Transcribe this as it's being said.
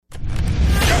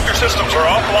systems are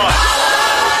offline.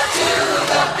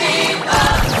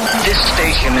 This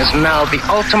station is now the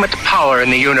ultimate power in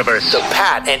the universe. The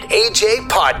Pat and AJ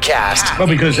Podcast. Well,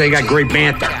 because they got great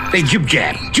banter. They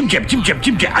jib-jab.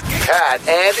 Pat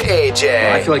and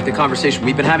AJ. I feel like the conversation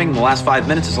we've been having in the last 5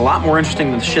 minutes is a lot more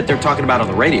interesting than the shit they're talking about on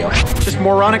the radio. Just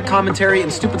moronic commentary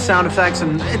and stupid sound effects,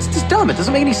 and it's just dumb. It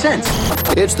doesn't make any sense.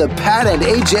 It's the Pat and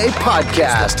AJ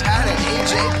Podcast. It's the Pat and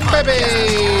AJ Podcast.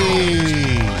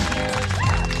 Baby!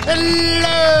 Hello!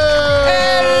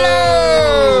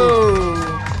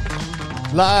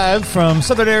 Live from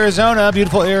Southern Arizona,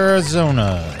 beautiful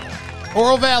Arizona.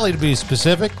 Oro Valley, to be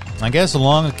specific. I guess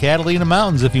along the Catalina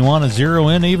Mountains if you want to zero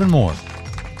in even more.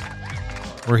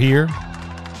 We're here,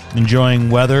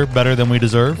 enjoying weather better than we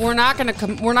deserve. We're not gonna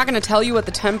tell you what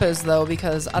the temp is though,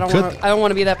 because I don't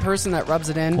want to be that person that rubs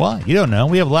it in. Why? You don't know.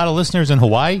 We have a lot of listeners in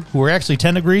Hawaii who are actually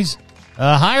 10 degrees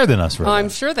higher than us right now. I'm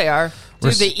sure they are.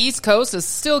 Dude, the East Coast is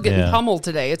still getting pummeled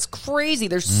today. It's crazy.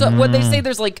 There's what they say.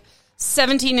 There's like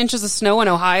 17 inches of snow in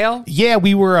Ohio. Yeah,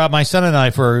 we were, my son and I,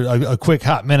 for a quick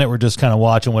hot minute, we're just kind of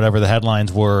watching whatever the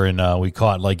headlines were, and we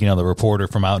caught, the reporter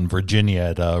from out in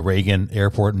Virginia at Reagan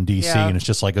Airport in D.C., and it's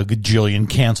just like a gajillion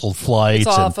canceled flights.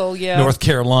 It's awful, yeah. North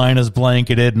Carolina's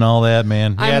blanketed and all that,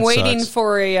 man. I'm waiting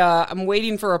for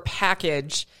a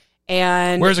package.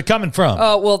 And where's it coming from?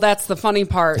 Oh, well, that's the funny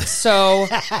part. So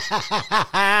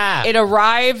it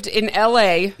arrived in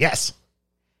L.A. Yes.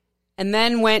 And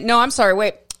then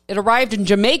it arrived in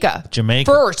Jamaica.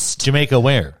 First. Jamaica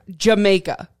where?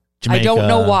 Jamaica. I don't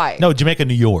know why. No, Jamaica,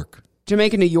 New York.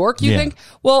 Jamaica, New York, you think?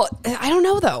 Well, I don't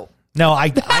know, though. No, I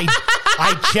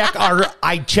check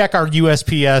our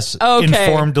USPS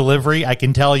informed delivery. I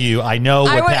can tell you, I know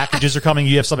what packages are coming.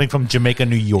 You have something from Jamaica,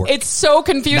 New York. It's so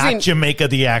confusing. Not Jamaica,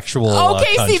 the actual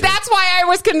Okay, country. See, that's why I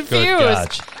was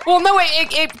confused. Well, no,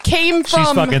 it came from...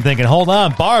 She's fucking thinking, hold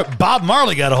on, Bob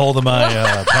Marley got a hold of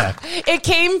my pack.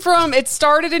 It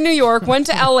started in New York, went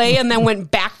to L.A., and then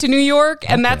went back to New York,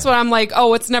 and that's when I'm like,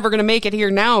 oh, it's never going to make it here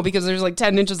now because there's like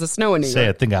 10 inches of snow in New York. Say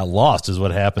a thing got lost is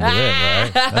what happened to him,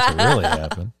 right? That's what really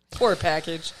happened. Poor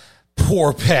package.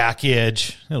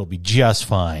 It'll be just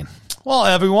fine. Well,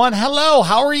 everyone, hello.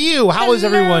 How are you? How is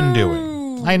everyone doing?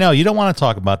 I know you don't want to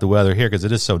talk about the weather here because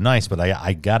it is so nice, but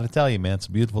I got to tell you, man, it's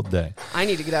a beautiful day. I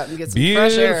need to get out and get some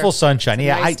fresh air. Beautiful sunshine.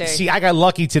 I got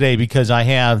lucky today because I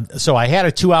had a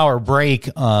 2-hour break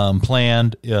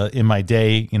planned in my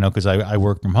day, because I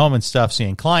work from home and stuff,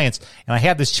 seeing clients, and I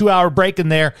had this 2-hour break in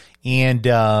there, and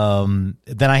then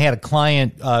I had a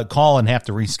client call and have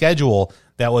to reschedule.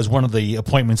 That was one of the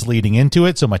appointments leading into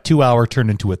it. So my 2-hour turned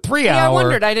into a 3-hour. Yeah, I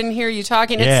wondered. I didn't hear you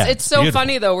talking. It's so beautiful.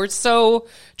 Funny, though. We're so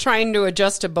trying to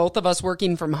adjust to both of us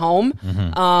working from home.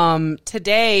 Mm-hmm.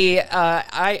 Today,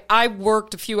 I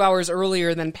worked a few hours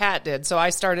earlier than Pat did. So I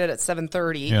started at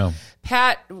 7:30. Yeah.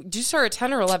 Pat, did you start at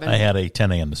 10 or 11? I had a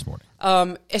 10 a.m. this morning.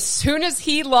 As soon as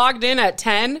he logged in at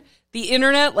 10, the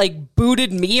internet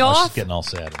booted me off. She's getting all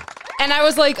sad. And I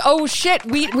was like, "Oh shit,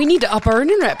 we need to up our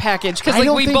internet package because I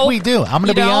don't think we do." I'm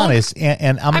going to be honest,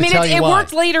 and I'm going to tell you why. It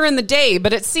worked later in the day,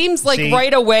 but it seems like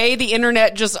right away the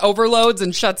internet just overloads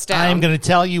and shuts down. I'm going to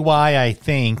tell you why I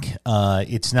think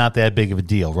it's not that big of a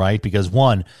deal, right? Because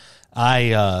one,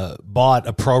 I bought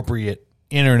appropriate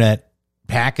internet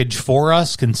package for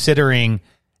us, considering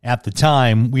at the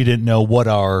time we didn't know what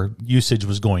our usage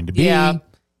was going to be. Yeah.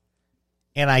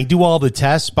 And I do all the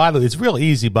tests. By the way, it's real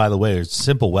easy, by the way. There's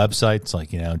simple websites like,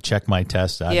 check my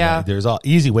test. There's all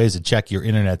easy ways to check your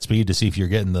internet speed to see if you're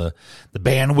getting the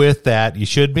bandwidth that you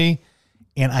should be.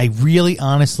 And I really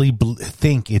honestly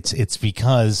think it's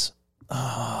because,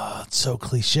 it's so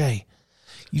cliche.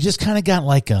 You just kind of got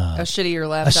like a shittier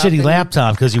laptop. A shitty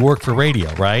laptop because you work for radio,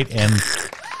 right? And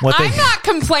I'm not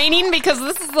complaining because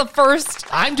this is the first.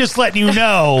 I'm just letting you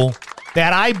know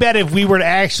that I bet if we were to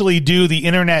actually do the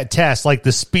internet test, like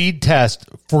the speed test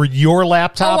for your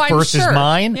laptop versus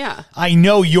mine, I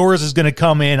know yours is going to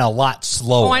come in a lot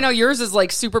slower. Oh, I know yours is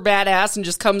super badass and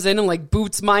just comes in and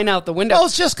boots mine out the window. Well,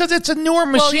 it's just because it's a newer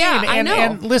machine. Well, yeah, I know.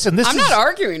 And listen, I'm not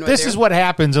arguing with you. This is what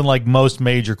happens in most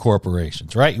major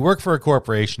corporations, right? You work for a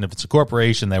corporation. If it's a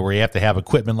corporation where you have to have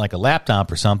equipment like a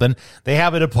laptop or something, they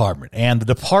have a department, and the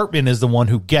department is the one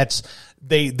who gets.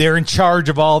 They're in charge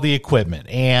of all the equipment,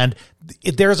 and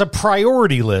there's a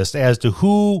priority list as to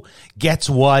who gets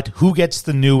what, who gets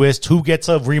the newest, who gets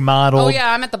a remodel. Oh,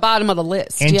 yeah, I'm at the bottom of the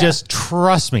list. And just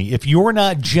trust me, if you're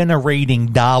not generating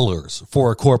dollars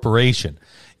for a corporation,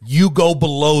 you go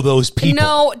below those people.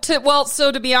 No,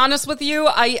 so to be honest with you,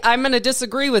 I'm going to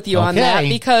disagree with you on that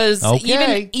because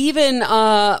even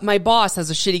my boss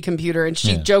has a shitty computer and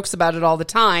she jokes about it all the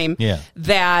time. Yeah.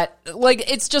 That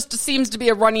it just seems to be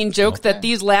a running joke that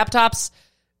these laptops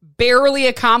barely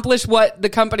accomplish what the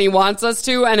company wants us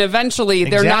to, and eventually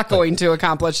they're not going to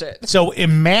accomplish it. So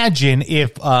imagine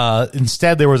if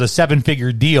instead there was a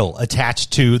 7-figure deal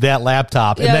attached to that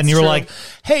laptop, and then you're like,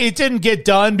 hey, it didn't get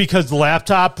done because the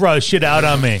laptop shit out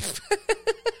on me.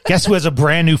 Guess who has a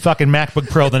brand new fucking MacBook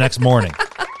Pro the next morning?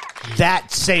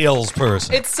 That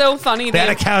salesperson. It's so funny. That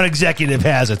account executive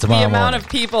has it tomorrow morning. The amount of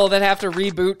people that have to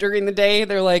reboot during the day,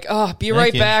 they're like, oh, be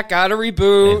right back. Gotta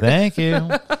reboot. Hey, thank you.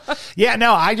 Yeah,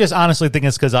 no, I just honestly think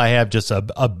it's because I have just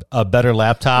a better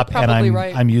laptop, and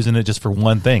I'm using it just for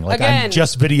one thing. Like, again, I'm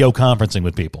just video conferencing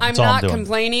with people. That's all I'm doing.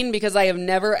 Complaining because I have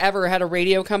never, ever had a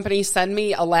radio company send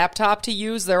me a laptop to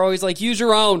use. They're always like, use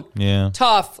your own. Yeah.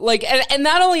 Tough. Like, and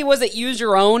not only was it use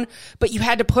your own, but you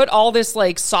had to put all this,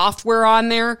 like, software on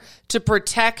there to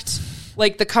protect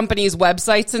like the company's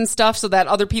websites and stuff so that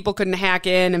other people couldn't hack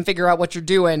in and figure out what you're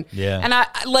doing. Yeah. And I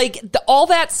like all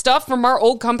that stuff from our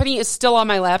old company is still on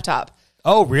my laptop.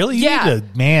 Oh, really? You yeah.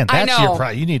 Need to, man, that's your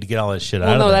problem. You need to get all that shit out of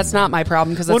there. Well, no, that's not my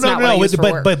problem because that's not what I use for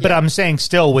work. But I'm saying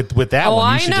still with that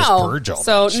one, you should just purge all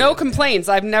so that no shit. Complaints.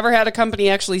 I've never had a company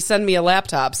actually send me a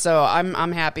laptop, so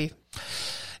I'm happy.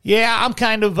 Yeah, I'm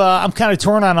kind of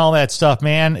torn on all that stuff,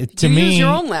 man. To me, you use your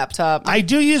own laptop. I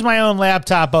do use my own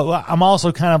laptop, but I'm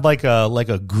also kind of like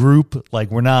a group.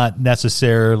 Like we're not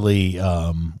necessarily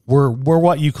we're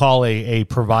what you call a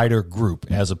provider group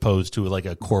as opposed to like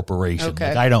a corporation. Okay.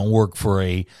 Like I don't work for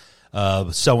a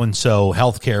so and so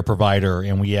healthcare provider,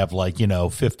 and we have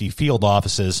 50 field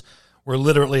offices. We're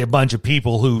literally a bunch of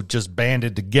people who just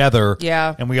banded together,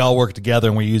 and we all work together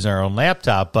and we use our own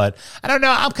laptop. But I don't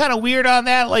know, I'm kind of weird on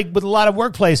that. Like with a lot of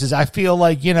workplaces, I feel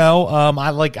like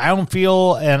I don't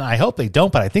feel, and I hope they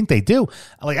don't, but I think they do.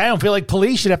 Like I don't feel like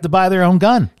police should have to buy their own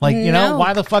gun. Like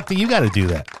why the fuck do you got to do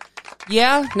that?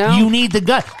 Yeah, no, you need the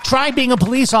gun. Try being a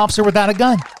police officer without a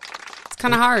gun. It's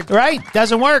kind of hard, right?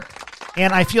 Doesn't work.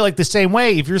 And I feel like the same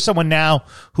way, if you're someone now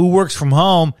who works from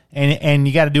home and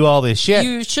you got to do all this shit.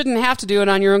 You shouldn't have to do it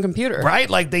on your own computer. Right?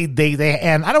 Like they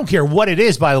and I don't care what it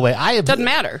is, by the way. Doesn't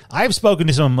matter. I have spoken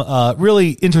to some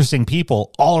really interesting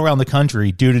people all around the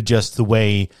country due to just the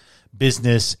way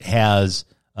business has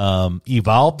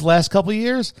evolved the last couple of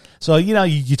years. So,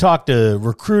 you talk to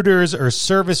recruiters or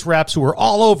service reps who are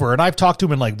all over, and I've talked to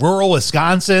them in like rural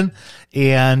Wisconsin,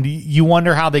 and you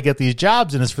wonder how they get these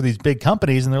jobs, and it's for these big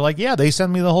companies, and they're like, yeah, they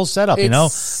send me the whole setup, a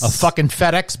fucking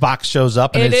FedEx box shows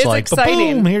up, and it's like,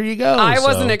 boom, here you go. I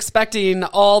wasn't expecting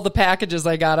all the packages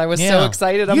I got. I was so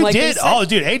excited. You did? Oh,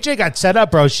 dude, AJ got set up,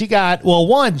 bro. She got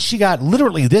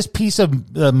literally this piece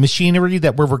of machinery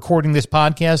that we're recording this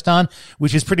podcast on,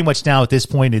 which is pretty much now at this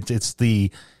point, it's the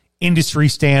industry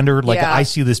standard. Like I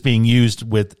see this being used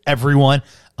with everyone.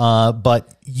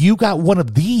 But you got one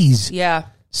of these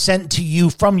sent to you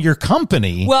from your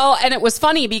company. Well, and it was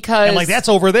funny because... And that's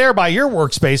over there by your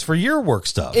workspace for your work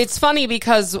stuff. It's funny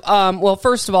because,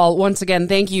 first of all, once again,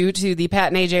 thank you to the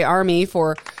Pat and AJ Army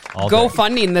for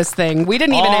GoFunding this thing. We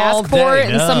didn't even ask for it,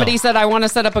 and somebody said, I want to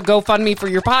set up a GoFundMe for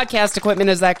your podcast equipment.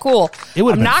 Is that cool? It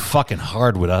would have been fucking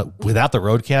hard without the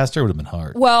Rodecaster. It would have been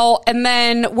hard. Well, and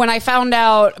then when I found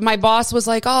out, my boss was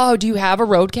like, oh, do you have a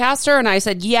Rodecaster? And I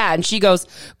said, yeah. And she goes,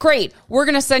 great, we're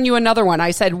going to send you another one.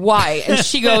 I said, why? And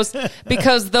she goes,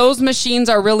 because those machines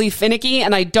are really finicky,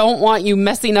 and I don't want you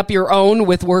messing up your own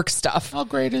with work stuff. How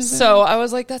great is it? So I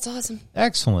was like, that's awesome.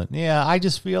 Excellent. Yeah, I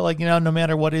just feel like, no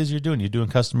matter what it is you're doing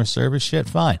customer service shit,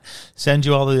 fine. Send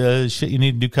you all the shit you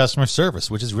need to do customer service,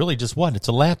 which is really just what? It's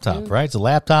a laptop, right? It's a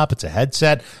laptop. It's a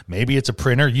headset. Maybe it's a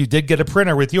printer. You did get a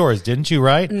printer with yours, didn't you,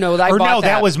 right? No,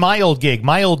 that was my old gig.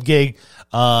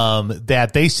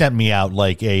 That they sent me out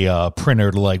like a printer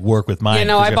to like work with mine.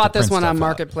 I bought this one on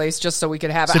Marketplace just so we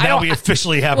could have it. So now we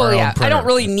officially have our own printer. I don't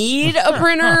really need a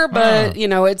printer, but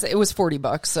it was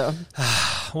 $40. So,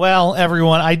 well,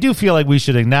 everyone, I do feel like we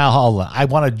should now. Hold on, I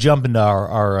want to jump into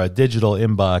our digital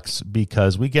inbox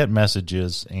because we get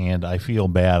messages, and I feel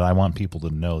bad. I want people to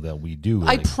know that we do.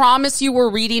 I promise you, we're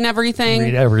reading everything.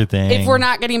 Read everything. If we're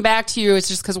not getting back to you, it's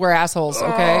just because we're assholes.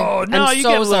 Okay? Oh no, you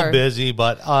get a little busy,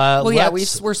 but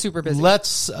we're super busy.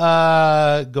 Let's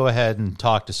go ahead and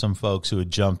talk to some folks who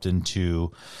had jumped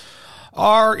into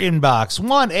our inbox.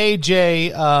 One,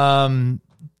 AJ,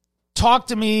 talk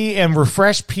to me and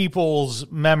refresh people's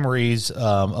memories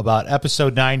about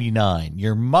episode 99.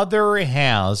 Your mother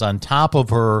has, on top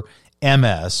of her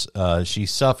MS, she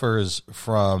suffers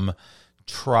from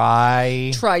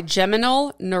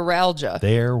trigeminal neuralgia.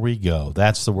 There we go.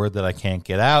 That's the word that I can't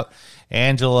get out.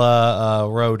 Angela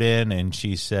wrote in and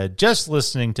she said, just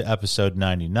listening to episode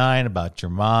 99 about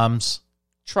your mom's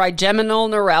trigeminal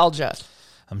neuralgia.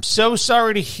 I'm so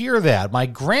sorry to hear that. My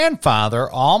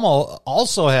grandfather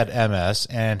also had MS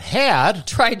and had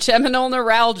trigeminal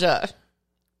neuralgia,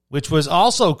 which was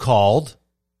also called,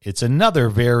 it's another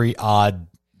very odd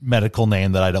medical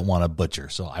name that I don't want to butcher,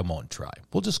 so I won't try.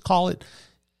 We'll just call it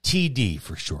TD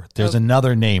for short. There's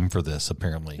another name for this,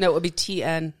 apparently. No, it would be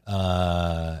TN.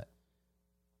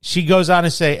 She goes on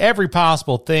to say, every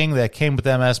possible thing that came with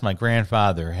MS my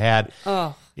grandfather had.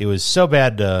 Oh. It was so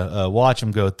bad to watch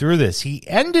him go through this. He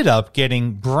ended up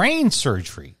getting brain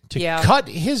surgery to cut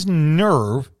his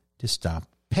nerve to stop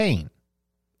pain.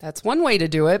 That's one way to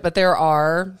do it, but there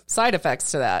are side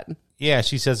effects to that. Yeah,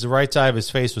 she says the right side of his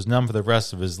face was numb for the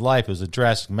rest of his life. It was a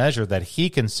drastic measure that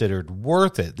he considered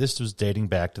worth it. This was dating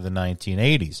back to the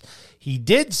 1980s. He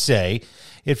did say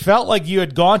it felt like you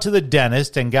had gone to the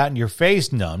dentist and gotten your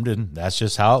face numbed, and that's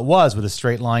just how it was with a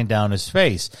straight line down his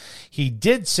face. He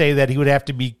did say that he would have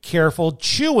to be careful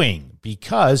chewing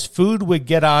because food would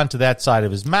get onto that side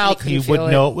of his mouth. He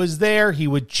wouldn't know it was there. He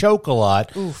would choke a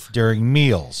lot during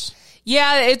meals.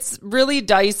 Yeah, it's really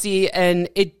dicey, and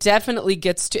it definitely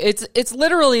gets to it's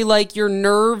literally like your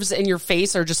nerves and your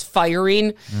face are just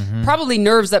firing. Probably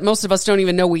nerves that most of us don't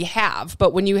even know we have.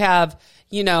 But when you have,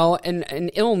 you know, an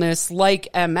illness like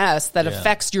MS that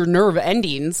affects your nerve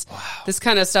endings, this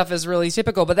kind of stuff is really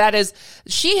typical. But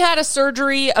she had a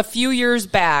surgery a few years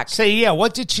back.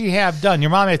 What did she have done?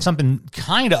 Your mom had something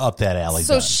kind of up that alley.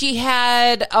 So she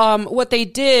had, what they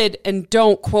did, and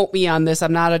don't quote me on this,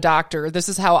 I'm not a doctor. This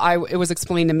is how it was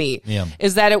explained to me,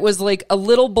 is that it was like a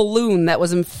little balloon that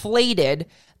was inflated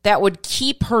that would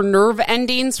keep her nerve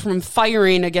endings from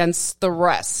firing against the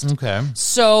rest. Okay.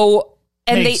 So...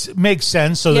 And makes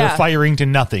sense. So they're firing to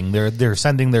nothing. They're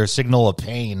sending their signal of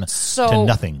pain to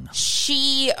nothing.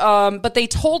 But they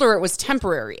told her it was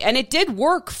temporary, and it did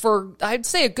work for, I'd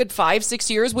say, a good 5-6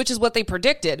 years, which is what they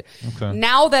predicted. Okay.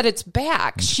 Now that it's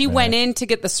back, she went in to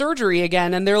get the surgery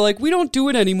again, and they're like, we don't do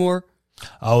it anymore.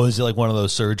 Oh, is it like one of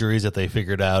those surgeries that they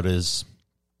figured out is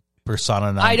persona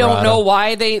non grata? I don't know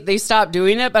why they stopped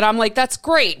doing it, but I'm like, that's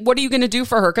great. What are you going to do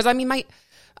for her? Because I mean,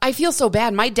 I feel so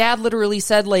bad. My dad literally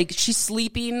said, like, she's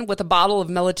sleeping with a bottle of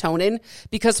melatonin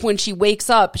because when she wakes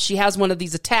up, she has one of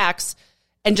these attacks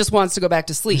and just wants to go back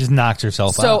to sleep. She just knocks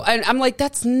herself out. So I'm like,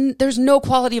 there's no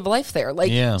quality of life there.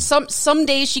 Like, some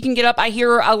days she can get up. I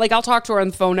hear her, I'll talk to her on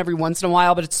the phone every once in a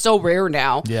while, but it's so rare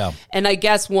now. Yeah. And I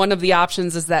guess one of the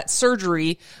options is that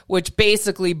surgery, which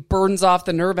basically burns off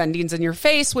the nerve endings in your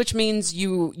face, which means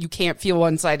you can't feel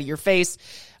one side of your face.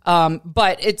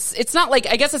 But it's not like,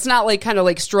 I guess it's not like kind of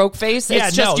like stroke face.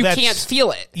 It's just you can't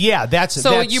feel it. Yeah,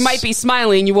 so you might be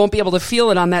smiling, you won't be able to feel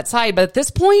it on that side. But at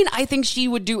this point, I think she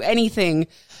would do anything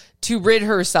to rid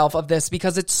herself of this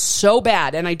because it's so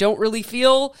bad. And I don't really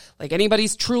feel like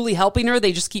anybody's truly helping her.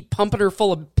 They just keep pumping her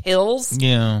full of pills.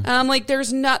 Yeah. And I'm like,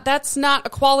 that's not a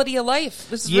quality of life.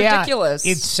 This is ridiculous.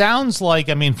 It sounds like,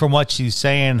 I mean, from what she's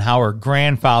saying, how her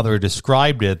grandfather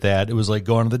described it, that it was like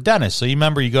going to the dentist. So you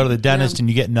remember you go to the dentist and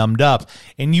you get numbed up,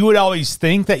 and you would always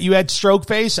think that you had stroke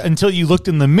face until you looked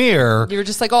in the mirror. You were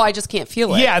just like, oh, I just can't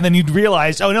feel it. Yeah. And then you'd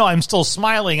realize, oh no, I'm still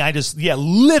smiling.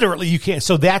 Literally you can't.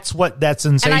 So that's what that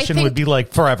sensation would be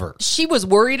like forever. She was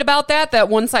worried about that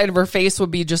one side of her face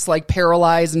would be just like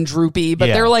paralyzed and droopy, but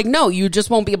they're like, no, you just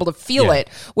won't be able to feel it,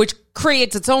 which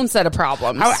creates its own set of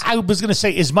problems. I was going to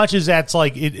say, as much as that's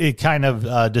like, it kind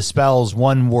of dispels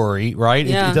one worry, right?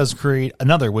 It does create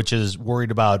another, which is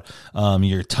worried about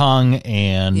your tongue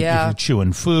and if you're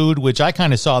chewing food, which I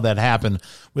kind of saw that happen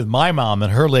with my mom in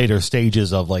her later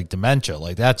stages of like dementia.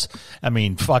 Like that's, I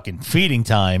mean, fucking feeding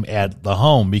time at the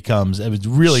home it was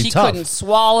really tough. She couldn't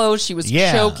swallow. She was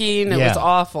choking. It was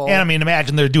awful. And I mean,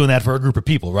 imagine they're doing that for a group of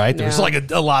people, right? There's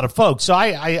like a lot of folks. So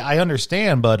I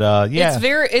understand, but I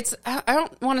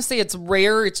don't want to say it's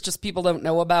rare. It's just people don't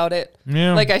know about it.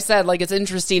 Yeah. Like I said, like it's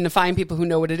interesting to find people who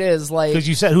know what it is. Like, because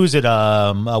you said, who's it?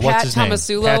 What's his name?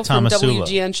 Pat from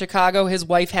WGN Chicago. His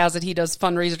wife has it. He does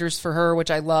fundraisers for her,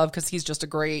 which I love because he's just a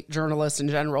great journalist in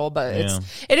general. But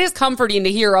it is comforting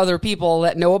to hear other people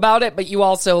that know about it. But you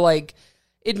also like,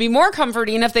 it'd be more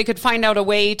comforting if they could find out a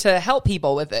way to help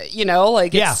people with it, you know?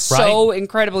 Like, it's so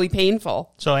incredibly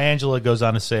painful. So Angela goes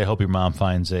on to say, I hope your mom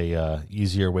finds a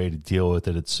easier way to deal with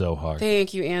it. It's so hard.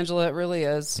 Thank you, Angela. It really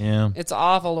is. Yeah. It's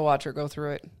awful to watch her go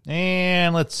through it.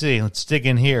 And let's see. Let's dig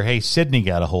in here. Hey, Sydney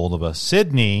got a hold of us.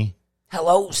 Sydney.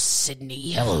 Hello,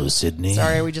 Sydney. Hello, Sydney.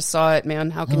 Sorry, we just saw it,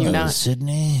 man. How can you not?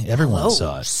 Sydney. Everyone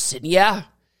saw it. Sydney. Yeah.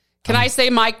 Can I say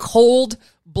my cold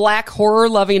black horror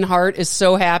loving heart is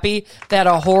so happy that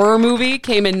a horror movie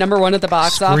came in #1 at the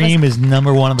box office. Scream is #1 at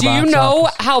the box office. Do you know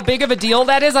how big of a deal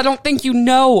that is? I don't think you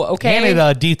know, okay? And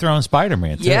it dethroned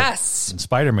Spider-Man, too. Yes. And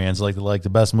Spider-Man's like the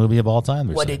best movie of all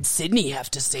time. What did Sydney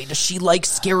have to say? Does she like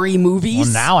scary movies?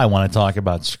 Well, now I want to talk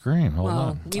about Scream.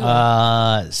 Hold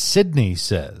on. Sydney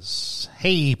says,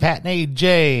 hey, Pat and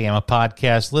AJ, I'm a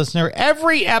podcast listener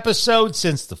every episode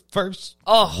since the first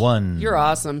one. You're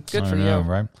awesome. Good for you.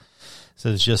 Right?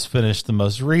 Says, just finished the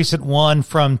most recent one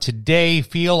from today.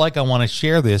 Feel like I want to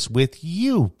share this with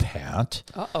you, Pat.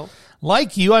 Uh-oh.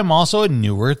 Like you, I'm also a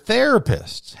newer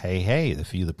therapist. Hey, the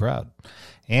few, the proud.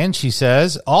 And she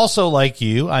says, also like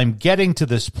you, I'm getting to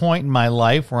this point in my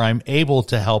life where I'm able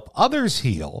to help others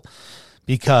heal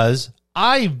because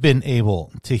I've been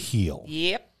able to heal.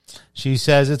 Yep. She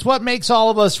says, it's what makes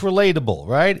all of us relatable,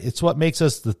 right? It's what makes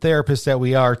us the therapist that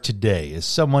we are today. As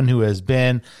someone who has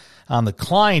been on the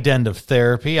client end of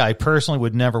therapy, I personally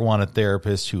would never want a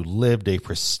therapist who lived a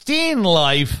pristine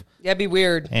life. That'd be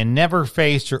weird. And never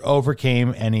faced or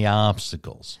overcame any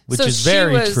obstacles, which is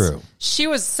very true. She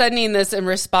was sending this in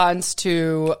response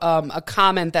to a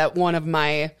comment that one of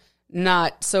my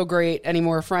not so great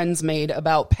anymore friends made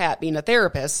about Pat being a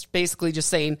therapist, basically just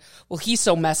saying, well, he's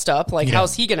so messed up. Like,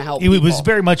 how's he going to help people? It was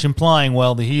very much implying,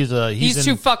 well, he's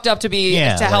too fucked up to be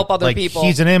to help other people.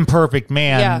 He's an imperfect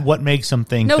man. Yeah. What makes him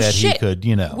think he could,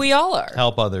 we all are.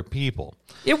 help other people?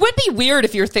 It would be weird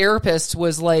if your therapist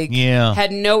was like,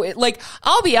 had no, like,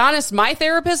 I'll be honest, my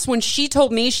therapist, when she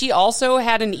told me she also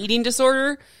had an eating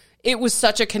disorder, it was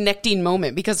such a connecting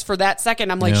moment because for that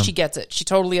second, I'm like, she gets it. She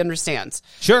totally understands.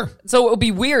 Sure. So it would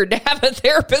be weird to have a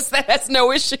therapist that has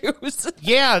no issues.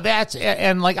 Yeah,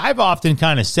 and like I've often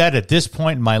kind of said at this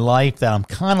point in my life that I'm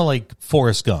kind of like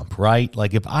Forrest Gump, right?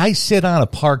 Like if I sit on a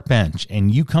park bench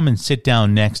and you come and sit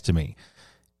down next to me,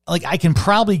 like I can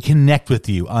probably connect with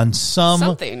you on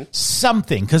something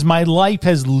because my life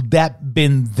has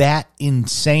been that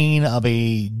insane of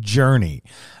a journey.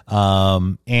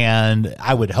 And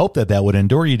I would hope that would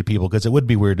endure you to people because it would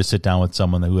be weird to sit down with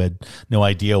someone who had no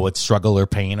idea what struggle or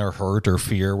pain or hurt or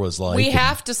fear was like. We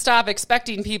have to stop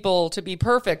expecting people to be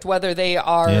perfect, whether they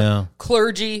are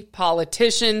clergy,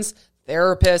 politicians,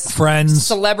 therapists, friends,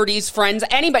 celebrities, friends,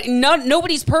 anybody.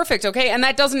 Nobody's perfect, okay? And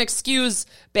that doesn't excuse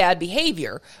bad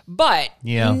behavior. But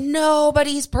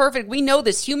nobody's perfect. We know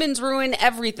this. Humans ruin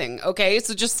everything, okay?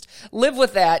 So just live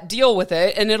with that, deal with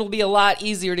it, and it'll be a lot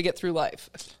easier to get through life.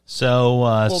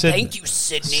 So, thank you,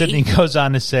 Sydney. Sydney goes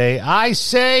on to say, I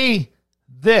say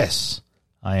this.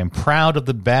 I am proud of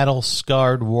the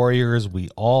battle-scarred warriors we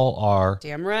all are.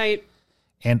 Damn right.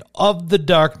 And of the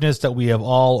darkness that we have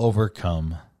all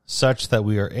overcome, such that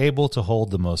we are able to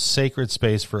hold the most sacred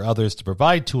space for others to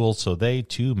provide tools so they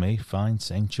too may find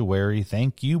sanctuary.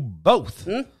 Thank you both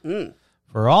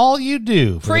for all you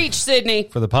do. Preach, Sydney.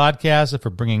 For the podcast and for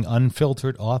bringing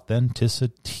unfiltered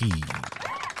authenticity.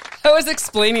 I was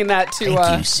explaining that to...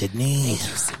 Thank you, Sydney.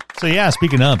 So yeah,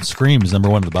 speaking of, Scream is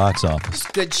 #1 at the box office.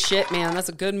 Good shit, man. That's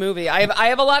a good movie. I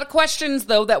have a lot of questions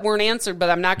though that weren't answered, but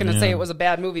I'm not going to say it was a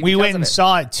bad movie. We went and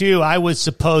saw it too. I was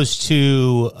supposed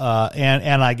to,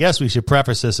 and I guess we should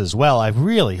preface this as well. I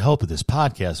really hope that this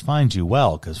podcast finds you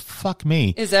well, because fuck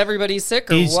me. Is everybody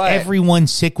sick or is what? Is everyone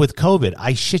sick with COVID?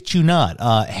 I shit you not.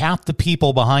 Half the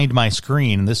people behind my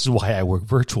screen, and this is why I work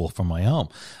virtual from my home,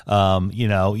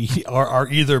 are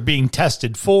either being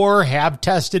tested for, have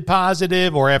tested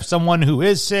positive, or have someone who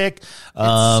is sick.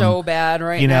 It's so bad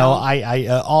right now.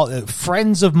 All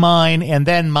friends of mine, and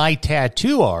then my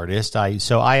tattoo artist. I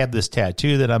have this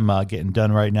tattoo that I'm getting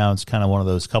done right now. It's kind of one of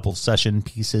those couple session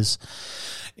pieces.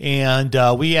 And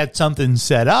we had something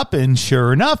set up, and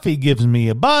sure enough, he gives me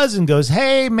a buzz and goes,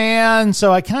 hey, man,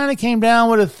 so I kind of came down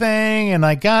with a thing, and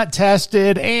I got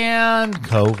tested, and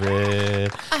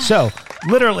COVID. So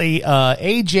literally,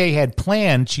 AJ had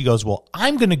planned, she goes, well,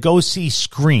 I'm going to go see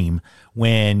Scream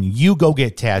when you go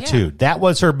get tattooed. Yeah. That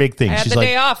was her big thing. I had She's the like,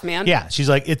 day off, man. Yeah, she's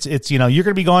like, it's you're going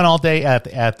to be going all day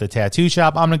at the tattoo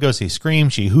shop. I'm going to go see Scream.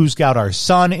 She who's got our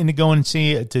son into going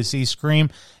to see Scream.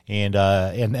 And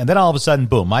then all of a sudden,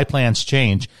 boom, my plans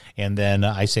change. And then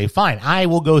I say, fine, I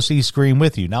will go see Scream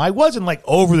with you. Now, I wasn't like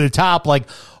over the top, like,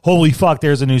 holy fuck,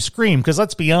 there's a new Scream. Because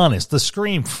let's be honest, the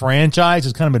Scream franchise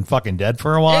has kind of been fucking dead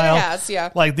for a while. It has, yeah.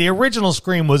 Like, the original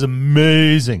Scream was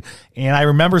amazing. And I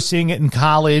remember seeing it in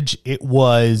college. It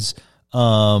was,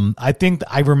 I think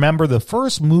I remember the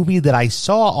first movie that I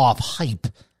saw off hype.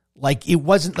 Like, it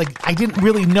wasn't, like, I didn't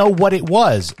really know what it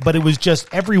was. But it was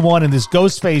just everyone in this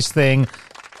Ghostface thing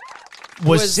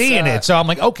was seeing it. So I'm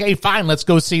like, okay, fine, let's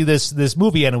go see this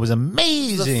movie. And it was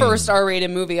amazing. It was the first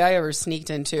R-rated movie I ever sneaked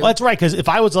into. Well, that's right, because if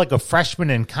I was like a freshman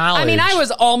in college. I mean, I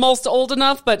was almost old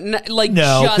enough, but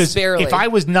just barely. If I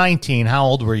was 19, how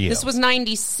old were you? This was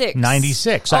 96.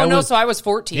 96. So I was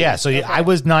 14. Yeah, so okay. I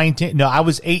was 19. No, I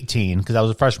was 18 because I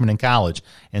was a freshman in college.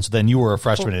 And so then you were a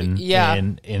freshman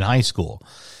in high school.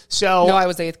 So no, I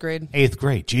was 8th grade. 8th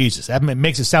grade. Jesus. That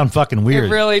makes it sound fucking weird. It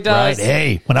really does. Right?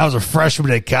 Hey, when I was a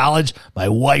freshman in college, my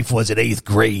wife was in 8th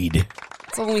grade.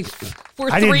 It's only, we're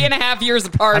 3.5 years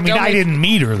apart. I mean, I didn't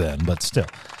meet her then, but still.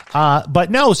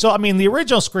 But no, so I mean, the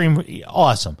original Scream,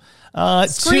 awesome.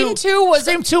 Scream 2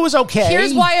 was okay.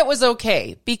 Here's why it was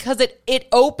okay. Because it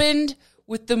opened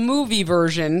with the movie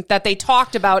version that they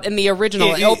talked about in the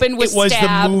original. It opened with was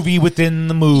Stab. The movie within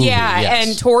the movie. Yeah, yes.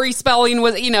 And Tori Spelling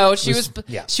was,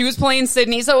 she was playing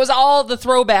Sydney, so it was all the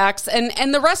throwbacks,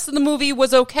 and the rest of the movie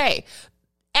was okay.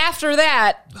 After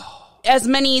that, as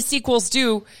many sequels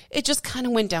do, it just kind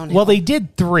of went downhill. Well, they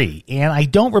did 3, and I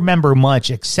don't remember much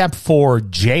except for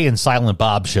Jay and Silent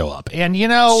Bob show up. And,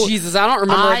 Jesus, I don't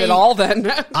remember it at all then.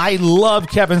 I love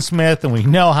Kevin Smith, and we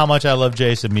know how much I love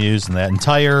Jason Mewes, and that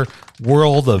entire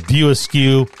world of View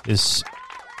Askew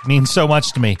means so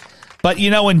much to me. But,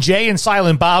 when Jay and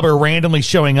Silent Bob are randomly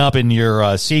showing up in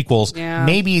your sequels,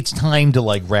 maybe it's time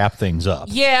to, wrap things up.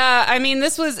 Yeah, I mean,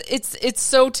 it's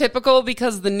so typical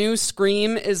because the new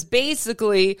Scream is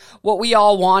basically what we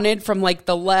all wanted from,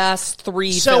 the last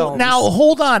 3 films. So, now,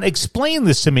 hold on. Explain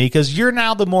this to me, because you're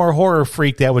now the more horror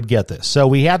freak that would get this. So,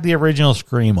 we had the original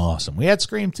Scream, awesome. We had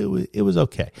Scream 2, it was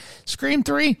okay. Scream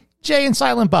 3, Jay and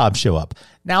Silent Bob show up.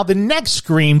 Now, the next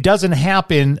Scream doesn't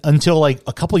happen until, a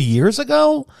couple years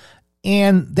ago.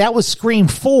 And that was Scream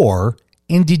 4.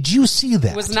 And did you see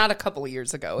that? It was not a couple of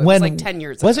years ago. It was 10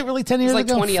 years ago. Was it really 10 years ago? It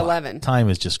was 2011. Fuck, time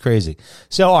is just crazy.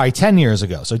 So, all right, 10 years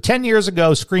ago. So, 10 years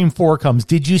ago, Scream 4 comes.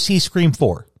 Did you see Scream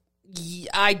 4?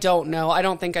 I don't know. I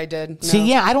don't think I did. No. See,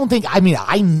 yeah, I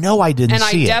know I didn't see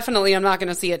it. And I definitely am not going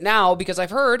to see it now because I've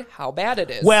heard how bad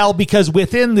it is. Well, because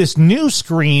within this new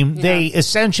Scream, they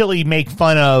essentially make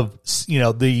fun of,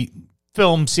 the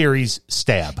film series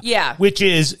Stab. Yeah. Which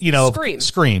is,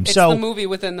 Scream. It's the movie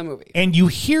within the movie. And you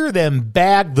hear them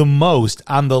bag the most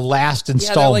on the last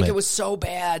installment. It was so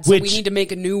bad, so we need to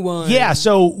make a new one. Yeah,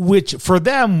 which for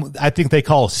them, I think they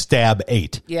call Stab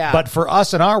 8. Yeah. But for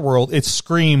us in our world, it's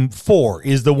Scream 4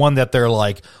 is the one that they're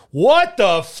like, what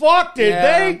the fuck did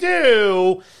they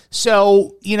do?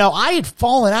 So, I had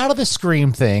fallen out of the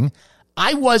Scream thing.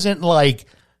 I wasn't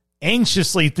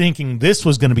anxiously thinking this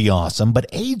was going to be awesome,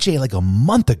 but AJ a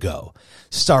month ago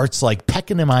starts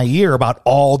pecking in my ear about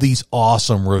all these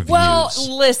awesome reviews. Well,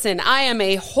 listen, I am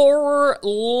a horror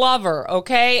lover,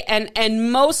 okay?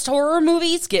 And most horror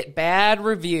movies get bad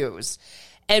reviews.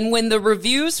 And when the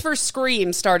reviews for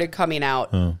Scream started coming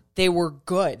out, they were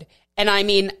good. And I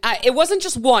mean, it wasn't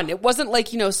just one. It wasn't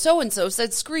so-and-so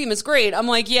said Scream is great. I'm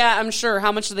like, yeah, I'm sure.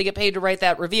 How much do they get paid to write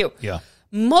that review? Yeah.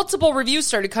 Multiple reviews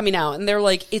started coming out, and they're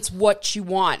like, it's what you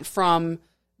want from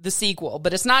the sequel.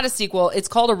 But it's not a sequel. It's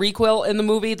called a requel in the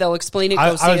movie. They'll explain it.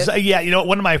 Go see it. Yeah,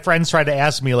 one of my friends tried to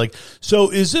ask me,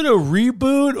 so is it a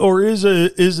reboot or is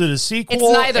it a sequel?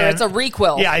 It's neither. It's a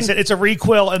requel. Yeah, I said it's a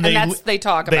requel, and they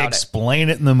talk about it. They explain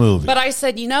it in the movie. But I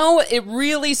said, it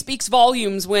really speaks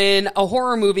volumes when a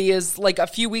horror movie is a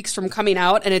few weeks from coming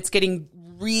out, and it's getting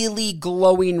really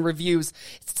glowing reviews.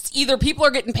 It's either people are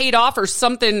getting paid off or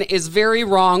something is very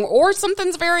wrong or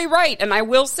something's very right. And I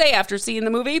will say, after seeing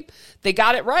the movie, they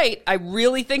got it right. I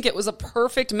really think it was a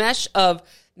perfect mesh of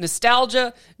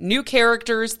nostalgia, new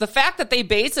characters, the fact that they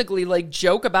basically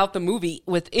joke about the movie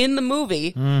within the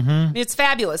movie. Mm-hmm. It's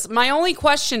fabulous. My only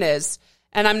question is,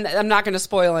 and I'm not going to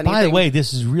spoil anything. By the way,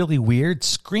 this is really weird.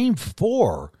 Scream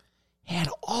 4 had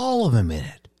all of them in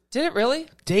it. Did it really?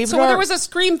 There was a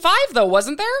Scream 5, though,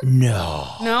 wasn't there?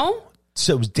 No?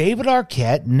 So it was David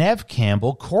Arquette, Neve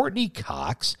Campbell, Courtney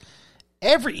Cox,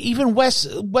 even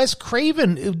Wes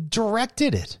Craven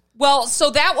directed it. Well,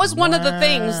 so that was one of the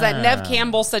things that Neve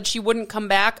Campbell said she wouldn't come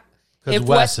back if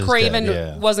Wes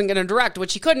Craven wasn't going to direct,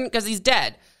 which he couldn't because he's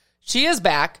dead. She is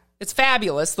back. It's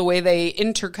fabulous the way they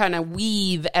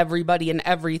weave everybody and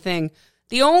everything.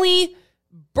 The only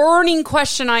burning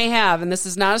question I have, and this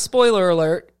is not a spoiler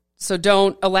alert, so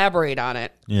don't elaborate on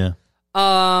it. Yeah.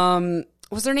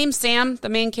 Was her name Sam, the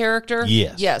main character?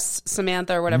 Yes. Yes,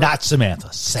 Samantha or whatever. Not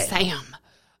Samantha, Sam.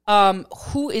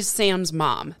 Who is Sam's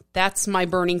mom? That's my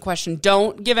burning question.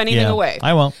 Don't give anything away.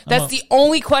 I won't. That's the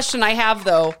only question I have,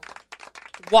 though,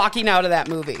 walking out of that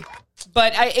movie.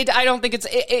 But I don't think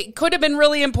it could have been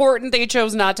really important. They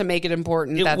chose not to make it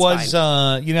important. It was,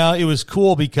 it was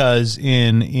cool because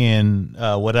in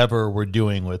whatever we're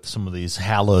doing with some of these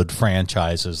hallowed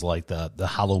franchises like the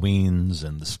Halloweens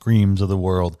and the Screams of the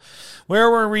world, where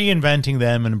we're reinventing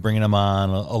them and bringing them on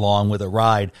along with a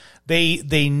ride,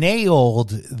 they nailed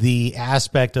the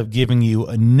aspect of giving you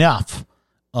enough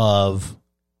of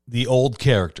the old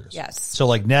characters. Yes. So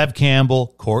like Neve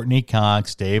Campbell, Courtney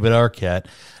Cox, David Arquette.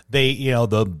 They,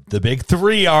 the big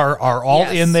three are all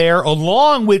in there,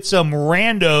 along with some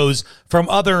randos from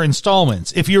other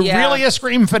installments. If you're really a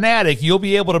Scream fanatic, you'll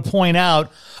be able to point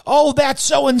out, oh, that's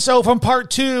so-and-so from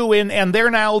part 2, and they're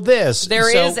now this.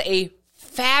 There is a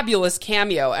fabulous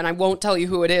cameo, and I won't tell you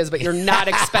who it is, but you're not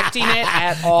expecting it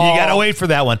at all. You gotta wait for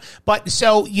that one. But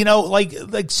so,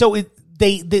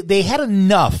 they had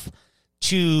enough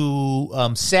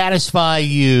to satisfy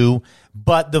you.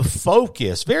 But the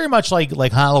focus, very much like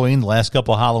Halloween, the last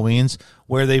couple of Halloweens,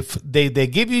 where they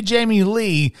give you Jamie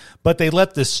Lee, but they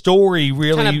let the story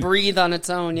really kind of breathe on its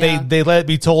own. Yeah. They let it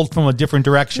be told from a different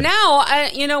direction. Now,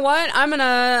 you know what? I'm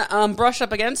gonna brush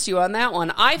up against you on that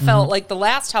one. I felt like the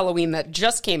last Halloween that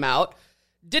just came out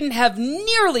didn't have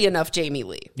nearly enough Jamie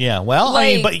Lee. Yeah, well,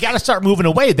 but you got to start moving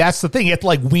away. That's the thing. You have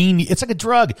to wean. It's like a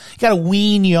drug. You got to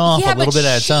wean you off a little bit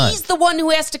at a time. She's the one who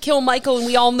has to kill Michael, and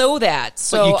we all know that.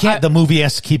 So but you can't. The movie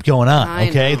has to keep going on.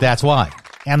 Okay, that's why.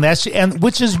 And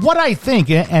which is what I think.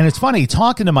 And it's funny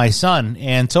talking to my son.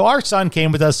 And so our son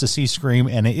came with us to see Scream,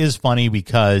 and it is funny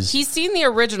because he's seen the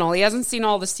original. He hasn't seen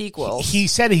all the sequels. He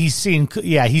said he's seen.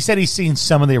 Yeah, he said he's seen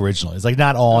some of the original. It's like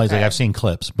not all. Okay. He's like I've seen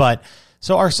clips, but.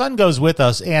 So our son goes with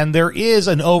us, and there is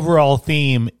an overall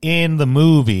theme in the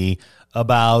movie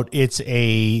about it's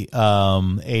a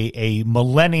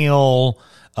millennial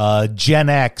Gen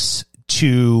X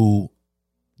to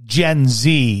Gen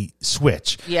Z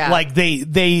switch. Yeah. Like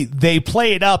they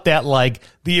play it up that like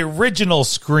the original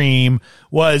Scream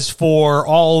was for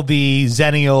all the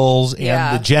Zennials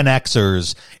and the Gen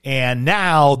Xers. And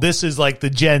now this is like the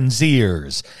Gen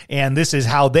Zers. And this is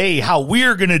how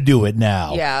we're going to do it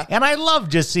now. Yeah. And I love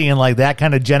just seeing like that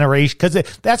kind of generation because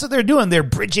that's what they're doing. They're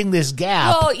bridging this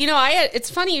gap. Well, it's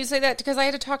funny you say that because I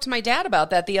had to talk to my dad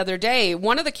about that the other day.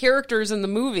 One of the characters in the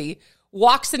movie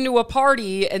walks into a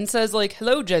party and says like,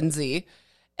 hello, Gen Z.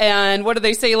 And what do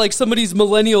they say? Like somebody's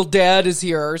millennial dad is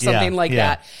here or something like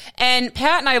that. And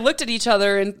Pat and I looked at each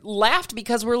other and laughed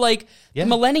because we're like,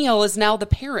 millennial is now the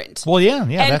parent. Well, yeah.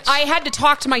 And I had to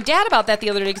talk to my dad about that the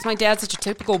other day because my dad's such a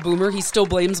typical boomer. He still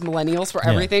blames millennials for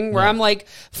everything. Where I'm like,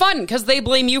 fun, because they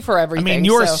blame you for everything. I mean,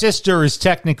 your sister is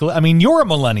technically, you're a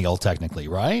millennial technically,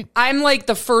 right? I'm like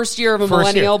the first year of a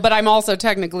millennial, but I'm also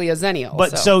technically a zennial.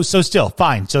 But so still,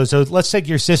 fine. So let's take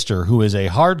your sister who is a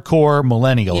hardcore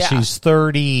millennial. Yeah. She's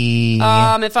 30.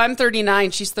 If I'm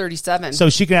 39, she's 37. So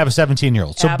she can have a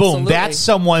 17-year-old. So boom, that's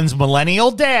someone's millennial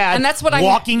dad. And that's what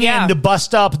walking in to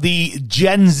bust up the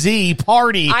Gen Z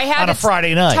party on a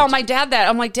Friday night. Tell my dad that.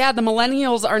 I'm like, Dad, the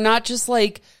millennials are not just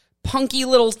like punky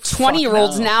little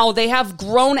 20-year-olds now. They have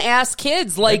grown-ass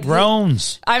kids. Like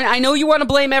growns. I know you want to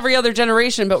blame every other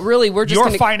generation, but really, we're just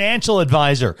your financial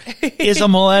advisor is a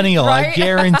millennial. Right? I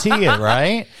guarantee it,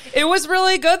 right? It was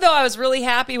really good, though. I was really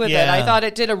happy with it. I thought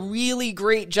it did a really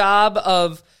great job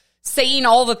of saying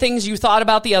all the things you thought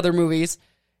about the other movies.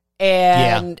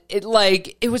 And it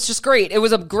was just great. It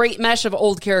was a great mesh of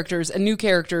old characters and new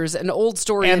characters and old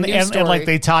story and new story. And like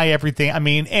they tie everything. I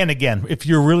mean, and again, if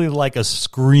you're really like a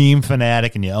Scream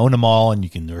fanatic and you own them all and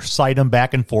you can recite them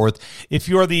back and forth, if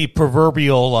you're the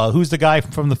proverbial, who's the guy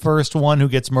from the first one who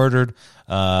gets murdered?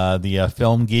 The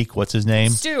film geek, what's his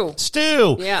name?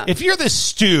 Stu. Yeah. If you're the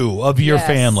Stu of your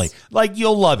family, like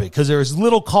you'll love it because there's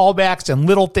little callbacks and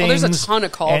little things. There's a ton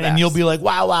of callbacks. And you'll be like,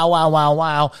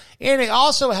 wow. And it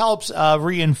also helps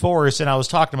reinforce, and I was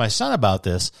talking to my son about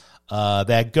this,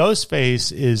 that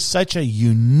Ghostface is such a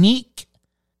unique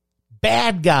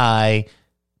bad guy,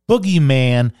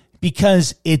 boogeyman,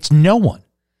 because it's no one.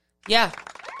 Yeah.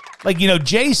 Like,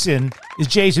 Jason is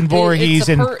Jason Voorhees,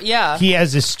 he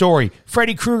has this story.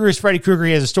 Freddy Krueger is Freddy Krueger,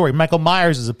 he has a story. Michael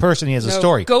Myers is a person, he has a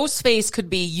story. Ghostface could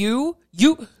be you.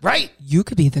 Right. You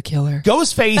could be the killer.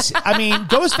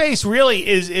 Ghostface really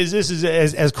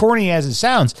is as corny as it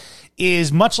sounds,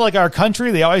 is much like our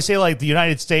country. They always say, like, the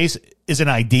United States is an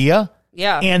idea.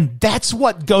 Yeah. And that's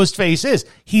what Ghostface is.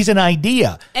 He's an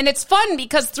idea. And it's fun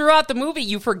because throughout the movie,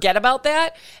 you forget about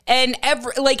that. And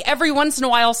every once in a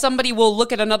while, somebody will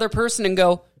look at another person and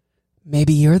go,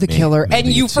 maybe you're the killer. And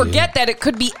you forget that it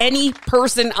could be any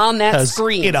person on that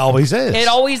screen. It always is. It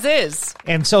always is.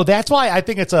 And so that's why I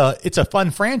think it's a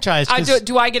fun franchise.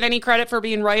 Do I get any credit for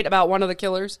being right about one of the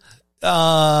killers?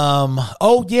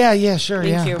 Oh yeah, sure.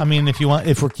 Thank yeah. you. I mean,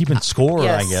 if we're keeping score,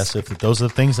 Yes. I guess if those are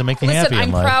the things that make you happy. I'm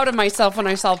in life. proud of myself when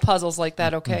I solve puzzles like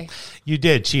that. Okay. You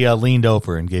did. She leaned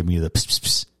over and gave me the. Pss, pss,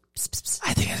 pss.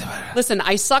 I think it's about it. Listen,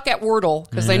 I suck at Wordle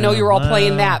because I know you were all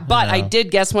playing that, but I did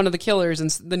guess one of the killers in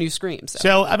the new Scream.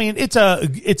 So I mean, it's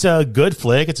a good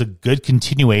flick. It's a good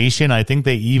continuation. I think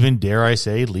they even, dare I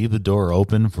say, leave the door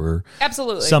open for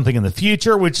absolutely something in the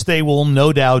future, which they will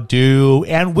no doubt do,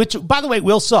 and which, by the way,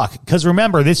 will suck because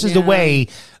remember, this is the way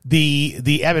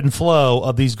the ebb and flow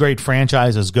of these great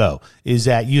franchises go, is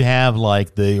that you have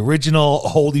like the original,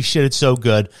 holy shit, it's so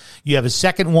good. You have a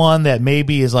second one that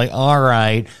maybe is like, all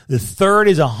right. The third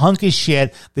is a hunk of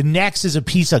shit. The next is a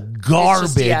piece of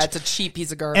garbage. It's a cheap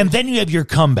piece of garbage. And then you have your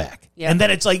comeback. Yeah. And then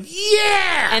it's like,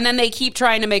 yeah. And then they keep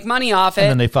trying to make money off it. And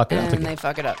then they fuck it up. And they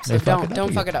fuck it up. So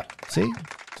don't fuck it up. See?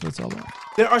 That's what it's all about.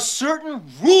 There are certain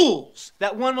rules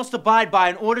that one must abide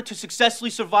by in order to successfully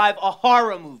survive a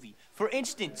horror movie. For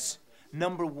instance,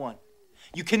 number 1,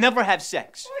 you can never have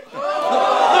sex.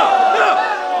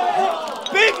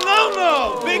 Big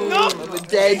no-no! Big no! I'm a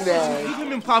dead man.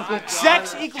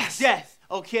 Sex equals death,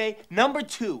 okay? Number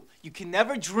 2, you can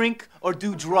never drink or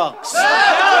do drugs. No,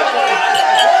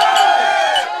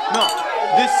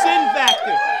 the sin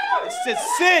factor. It's a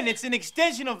sin. It's an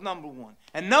extension of number 1.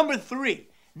 And number 3,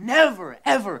 never,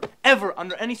 ever, ever,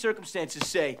 under any circumstances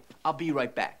say, I'll be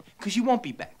right back. Because you won't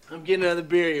be back. I'm getting another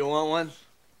beer. You want one?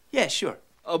 Yeah, sure.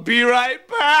 I'll be right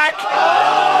back.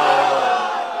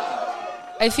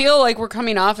 I feel like we're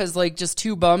coming off as like just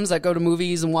two bums that go to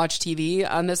movies and watch TV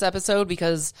on this episode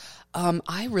because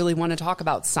I really want to talk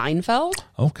about Seinfeld.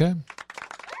 Okay.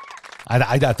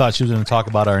 I thought she was going to talk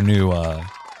about our new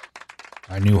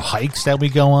hikes that we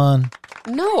go on.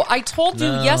 No, I told you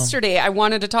yesterday I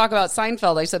wanted to talk about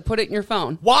Seinfeld. I said, put it in your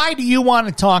phone. Why do you want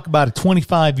to talk about a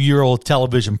 25-year-old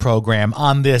television program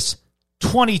on this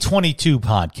 2022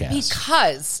 podcast?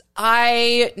 Because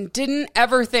I didn't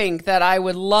ever think that I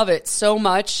would love it so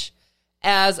much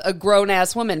as a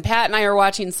grown-ass woman. Pat and I are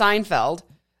watching Seinfeld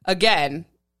again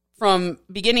from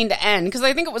beginning to end because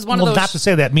I think it was one of those... Well, not to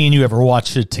say that me and you ever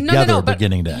watched it together no,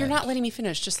 beginning to end. You're not letting me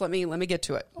finish. Just let me get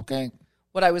to it. Okay.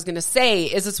 What I was going to say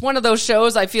is it's one of those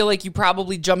shows I feel like you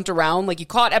probably jumped around. Like you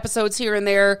caught episodes here and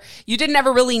there. You didn't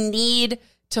ever really need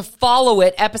to follow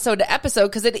it episode to episode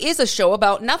because it is a show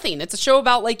about nothing. It's a show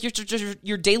about like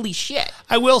your daily shit.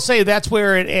 I will say that's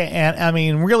where it, and I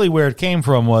mean, really where it came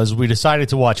from was we decided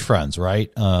to watch Friends,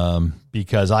 right?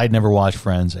 Because I'd never watched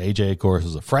Friends. AJ, of course,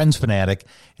 was a Friends fanatic.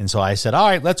 And so I said, all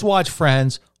right, let's watch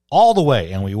Friends all the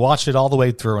way. And we watched it all the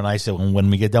way through. And I said, well, when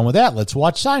we get done with that, let's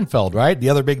watch Seinfeld, right? The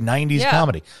other big 90s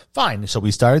comedy. Fine. So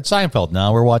we started Seinfeld.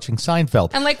 Now we're watching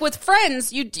Seinfeld. And like with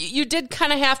Friends, you did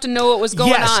kind of have to know what was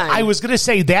going on. Yes, I was going to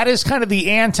say that is kind of the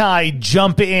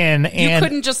anti-jump in. And you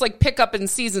couldn't just like pick up in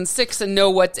season 6 and know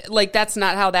what, like that's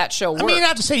not how that show worked. I mean,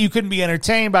 not to say you couldn't be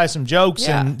entertained by some jokes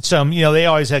and some, they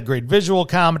always had great visual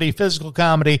comedy, physical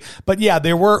comedy. But yeah,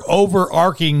 there were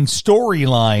overarching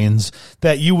storylines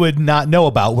that you would not know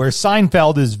about, where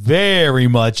Seinfeld is very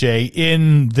much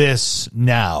in this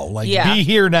now. Like, be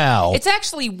here now. It's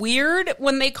actually weird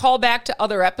when they call back to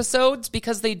other episodes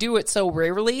because they do it so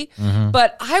rarely. Mm-hmm.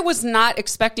 But I was not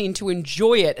expecting to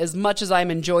enjoy it as much as I'm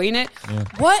enjoying it. Yeah.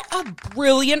 What a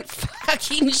brilliant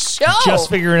fucking show. Just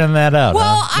figuring that out.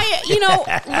 Well,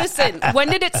 listen, when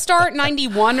did it start?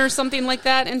 91 or something like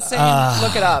that? Insane.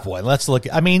 Look it up. Boy, let's look.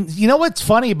 I mean, you know what's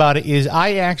funny about it is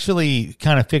I actually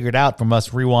kind of figured out from us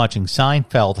rewatching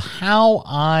Seinfeld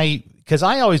because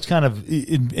I always kind of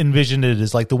envisioned it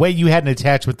as like the way you had an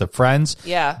attachment to Friends.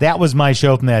 Yeah. That was my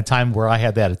show from that time where I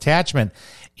had that attachment.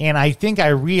 And I think I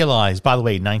realized, by the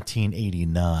way,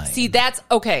 1989. See, that's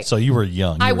okay. So you were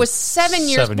young. I was 7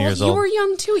 years old. You were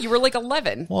young too. You were like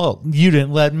 11. Well, you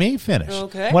didn't let me finish.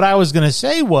 Okay. What I was going to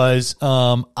say was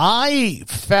I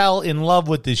fell in love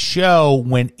with this show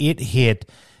when it hit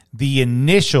the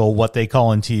initial, what they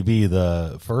call in TV,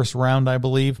 the first round, I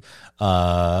believe,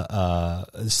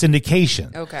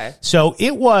 syndication. Okay. So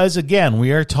it was, again,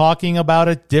 we are talking about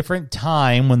a different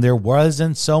time when there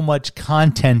wasn't so much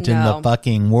content in the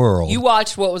fucking world. You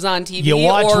watched what was on TV you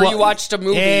watched a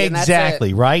movie. Exactly, and that's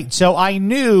it. right? So I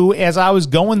knew as I was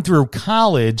going through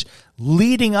college,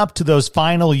 leading up to those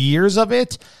final years of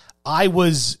it, I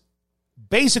was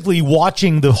basically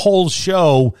watching the whole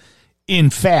show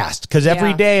in fast, because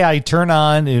every day I turn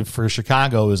on, for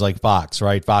Chicago, it was like Fox,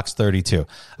 right? Fox 32.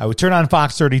 I would turn on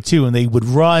Fox 32 and they would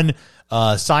run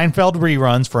Seinfeld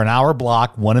reruns for an hour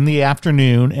block, one in the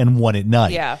afternoon and one at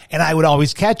night. Yeah. And I would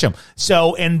always catch them.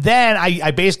 So, and then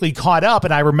I basically caught up,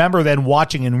 and I remember then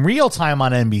watching in real time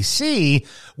on NBC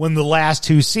when the last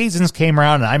 2 seasons came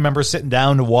around, and I remember sitting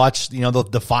down to watch,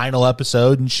 the final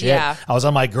episode and shit. Yeah. I was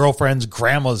on my girlfriend's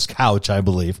grandma's couch, I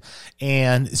believe.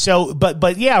 And so,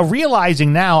 but yeah,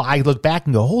 realizing now, I look back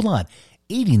and go, hold on,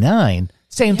 89,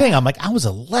 same thing. I'm like, I was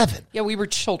 11. Yeah, we were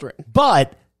children.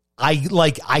 But I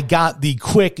got the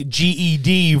quick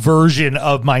GED version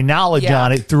of my knowledge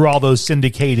on it through all those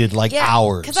syndicated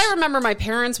hours. Because I remember my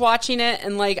parents watching it,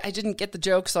 and I didn't get the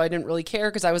joke, so I didn't really care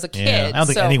because I was a kid. Yeah, I don't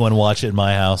think anyone watched it in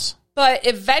my house. But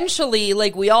eventually,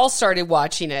 we all started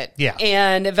watching it. Yeah.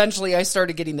 And eventually I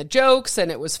started getting the jokes, and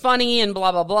it was funny and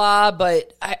blah, blah, blah.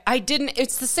 But I didn't.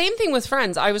 It's the same thing with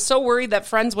Friends. I was so worried that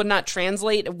Friends would not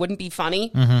translate. It wouldn't be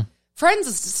funny. Mm-hmm. Friends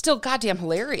is still goddamn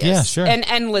hilarious. Yeah, sure.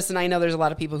 And listen, I know there's a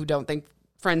lot of people who don't think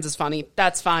Friends is funny.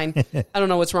 That's fine. I don't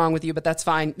know what's wrong with you, but that's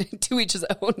fine. To each his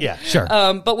own. Yeah, sure.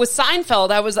 But with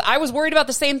Seinfeld, I was worried about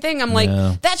the same thing. I'm like,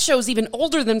 that show's even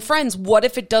older than Friends. What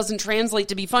if it doesn't translate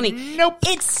to be funny? Nope.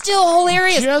 It's still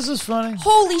hilarious. Just as funny.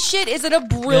 Holy shit, is it a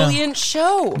brilliant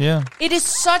show? Yeah. It is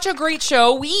such a great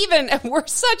show. We're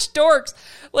such dorks.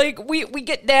 We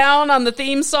get down on the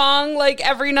theme song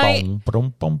every night. Boom,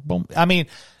 boom, boom, boom. I mean,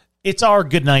 it's our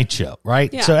good night show,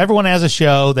 right? Yeah. So everyone has a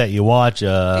show that you watch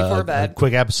before bed. A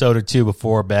quick episode or two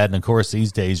before bed. And of course,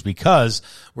 these days, because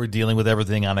we're dealing with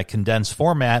everything on a condensed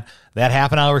format, that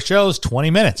half an hour show is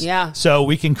 20 minutes. Yeah. So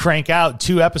we can crank out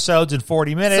 2 episodes in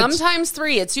 40 minutes. Sometimes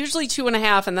 3. It's usually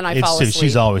 2.5, and then I fall asleep.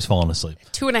 She's always falling asleep.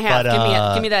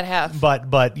 2.5. Give me that half. But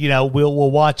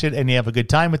we'll watch it and you have a good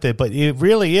time with it. But it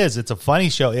really is. It's a funny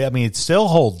show. I mean, it still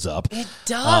holds up. It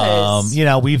does.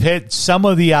 We've hit some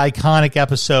of the iconic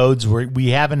episodes. We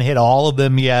haven't hit all of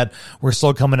them yet. We're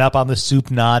still coming up on the Soup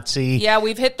Nazi. Yeah,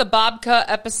 we've hit the Babka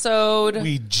episode.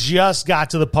 We just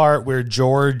got to the part where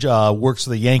George works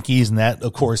for the Yankees, and that,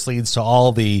 of course, leads to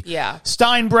all the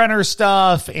Steinbrenner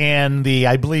stuff, and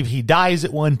I believe he dies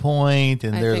at one point,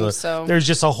 and there's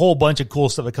just a whole bunch of cool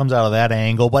stuff that comes out of that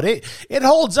angle. But it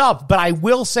holds up. But I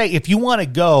will say, if you want to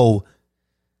go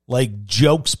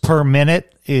jokes per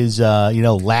minute is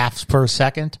laughs per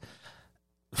second,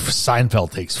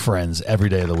 Seinfeld takes Friends every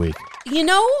day of the week.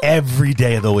 Every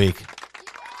day of the week.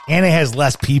 And it has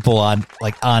less people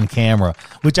on camera,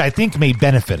 which I think may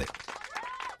benefit it.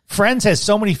 Friends has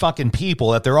so many fucking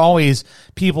people that there are always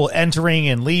people entering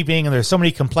and leaving, and there's so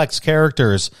many complex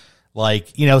characters.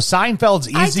 Seinfeld's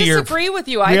easier. I disagree with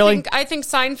you. Really? I think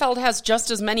Seinfeld has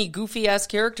just as many goofy ass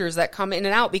characters that come in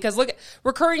and out, because look at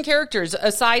recurring characters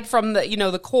aside from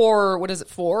the core. What is it?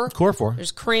 4? Core 4.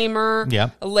 There's Kramer,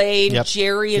 Yep. Elaine, Yep.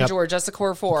 Jerry, and Yep. George. That's the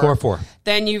core 4. Core 4.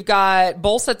 Then you've got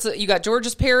both sets. You got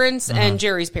George's parents and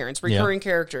Jerry's parents. Recurring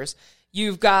characters.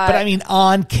 You've got, but I mean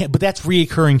but that's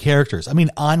reoccurring characters. I mean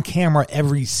on camera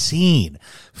every scene.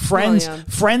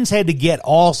 Friends had to get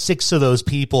all 6 of those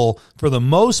people for the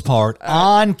most part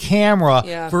on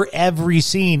camera for every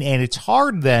scene, and it's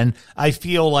hard. Then I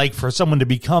feel like for someone to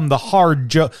become the hard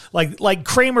joke, like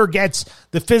Kramer gets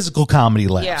the physical comedy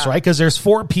laughs, right? Because there's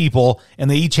 4 people, and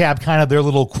they each have kind of their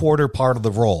little quarter part of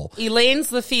the role. Elaine's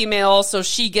the female, so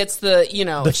she gets the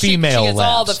female. She gets laughs.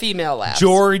 all the female laughs.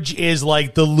 George is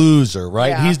like the loser, right?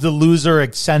 Yeah. He's the loser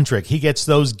eccentric. He gets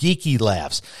those geeky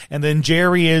laughs. And then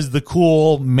Jerry is the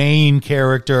cool main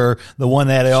character, the one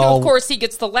that of course he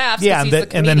gets the laughs. Yeah,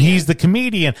 and then he's the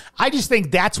comedian. I just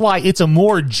think that's why it's a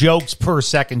more jokes per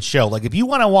second show. If you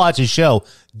want to watch a show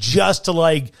just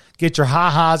to get your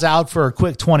ha-has out for a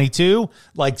quick 22,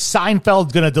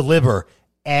 Seinfeld's going to deliver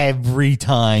every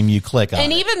time you click on it.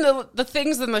 And even the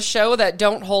things in the show that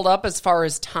don't hold up as far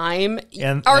as time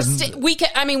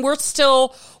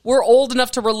we're old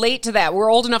enough to relate to that.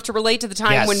 We're old enough to relate to the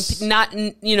time when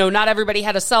not everybody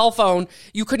had a cell phone.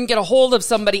 You couldn't get a hold of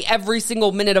somebody every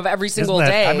single minute of every single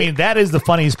day. I mean, that is the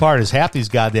funniest part, is half these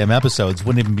goddamn episodes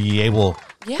wouldn't even be able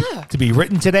to be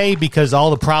written today because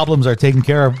all the problems are taken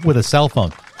care of with a cell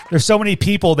phone. There's so many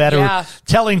people that are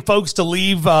telling folks to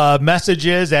leave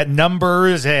messages at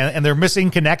numbers, and they're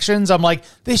missing connections. I'm like,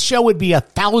 this show would be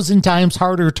 1,000 times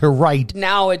harder to write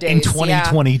nowadays in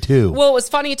 2022. Yeah. Well, it was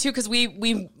funny too because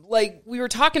we were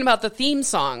talking about the theme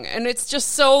song, and it's just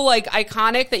so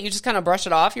iconic that you just kind of brush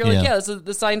it off. You're like, this is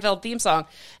the Seinfeld theme song,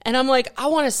 and I'm like, I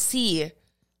want to see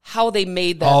how they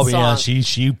made that song. Yeah,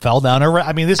 she fell down her.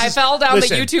 I mean, I fell down the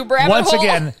YouTube rabbit hole. Once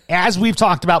again, hole. as we've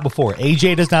talked about before,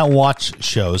 AJ does not watch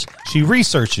shows. She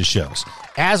researches shows.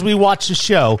 as we watch the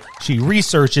show, she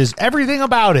researches everything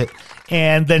about it.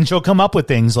 And then she'll come up with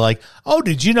things like, oh,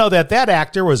 did you know that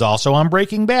actor was also on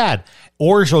Breaking Bad?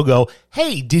 Or she'll go,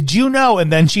 hey, did you know?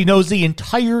 And then she knows the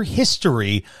entire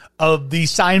history of the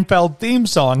Seinfeld theme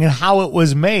song and how it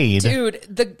was made. Dude,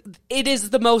 it is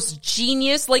the most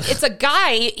genius. Like, it's a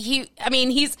guy, he's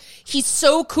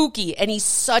so kooky and he's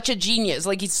such a genius.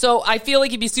 Like, I feel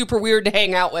like he'd be super weird to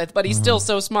hang out with, but he's still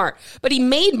so smart. But he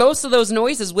made most of those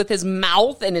noises with his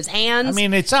mouth and his hands. I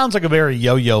mean, it sounds like a very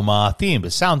Yo-Yo Ma theme.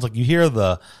 It sounds like you hear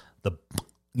the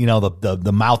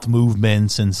mouth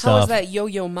movements and stuff. How is that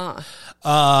Yo-Yo Ma?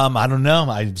 I don't know.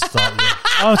 I just thought.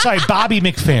 Oh, sorry, Bobby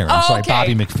McFerrin.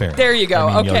 Bobby McFerrin. There you go.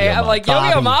 Okay, Yo-Yo I'm Ma. like,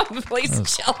 Yo-Yo Ma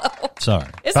plays cello. Sorry.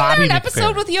 Isn't there an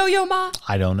episode with Yo-Yo Ma?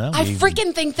 I don't know. I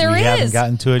freaking think there is. We haven't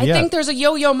gotten to it yet. I think there's a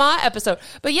Yo-Yo Ma episode.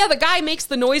 But yeah, the guy makes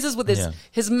the noises with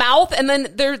his mouth, and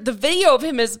then the video of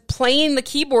him is playing the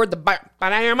keyboard,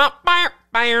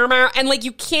 and like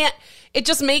you can't. It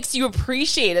just makes you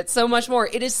appreciate it so much more.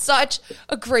 It is such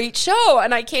a great show,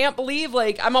 and I can't believe,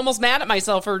 like, I'm almost mad at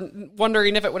myself for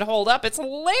wondering if it would hold up. It's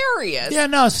hilarious. Yeah,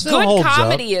 no, it still holds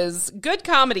up. Good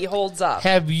comedy holds up.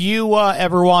 Have you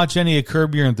ever watched any of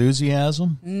Curb Your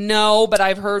Enthusiasm? No, but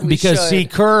I've heard we should. Because, see,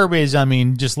 Curb is,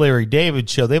 just Larry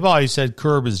David's show. They've always said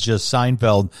Curb is just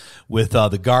Seinfeld with the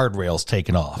guardrails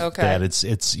taken off. Okay. That it's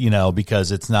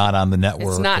because it's not on the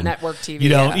network. It's not network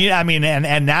TV.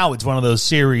 And now it's one of those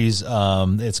series.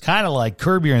 It's kind of like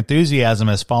Curb Your Enthusiasm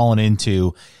has fallen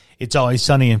into It's Always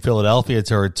Sunny in Philadelphia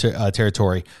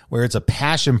territory, where it's a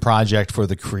passion project for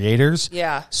the creators.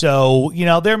 Yeah. So,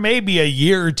 there may be a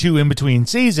year or two in between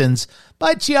seasons,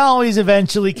 but you always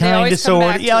eventually kind of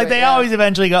sort of, always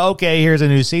eventually go, okay, here's a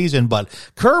new season. But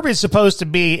Curb is supposed to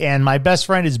be, and my best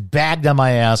friend is bagged on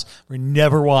my ass. We're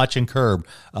never watching Curb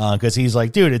because he's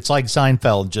like, dude, it's like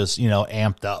Seinfeld, just,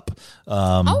 amped up.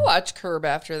 I'll watch Curb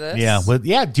after this. Yeah.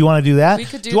 Do you want to do that? We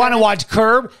could do you want to that. watch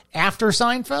Curb after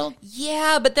Seinfeld?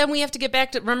 Yeah, but then we have to get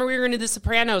back to, remember we were going to do The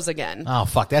Sopranos again. Oh,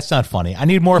 fuck. That's not funny. I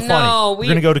need more funny. No, we're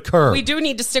going to go to Curb. We do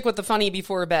need to stick with the funny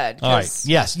before bed. All right.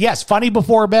 Yes. Funny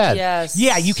before bed. Yes.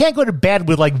 Yeah, you can't go to bed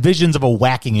with like visions of a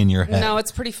whacking in your head. No,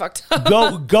 it's pretty fucked up.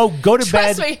 Go to bed.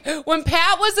 Trust me, when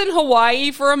Pat was in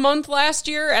Hawaii for a month last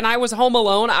year and I was home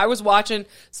alone, I was watching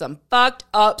some fucked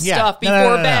up stuff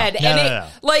before bed.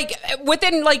 Like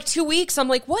within like 2 weeks, I'm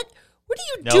like, what are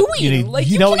you doing?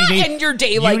 You cannot end your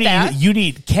day like that. You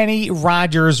need Kenny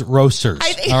Rogers roasters.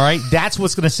 All right, that's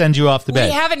what's going to send you off the bed.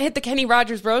 We haven't hit the Kenny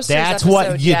Rogers roasters. That's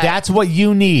yet. That's what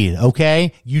you need.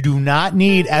 Okay, you do not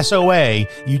need SOA.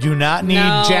 You do not need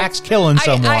Jack's killing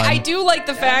someone. I do like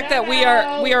the fact that we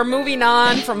are moving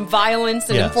on from violence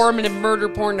and informative murder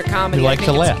porn to comedy. You like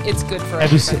to laugh. It's good for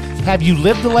everything. Have you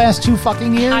lived the last 2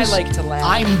 fucking years? I like to laugh.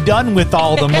 I'm done with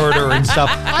all the murder and stuff.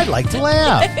 I like to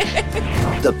laugh.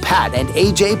 The Pat and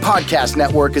AJ Podcast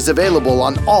Network is available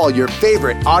on all your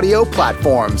favorite audio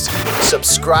platforms.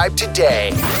 Subscribe today.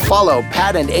 Follow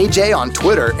Pat and AJ on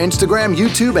Twitter, Instagram,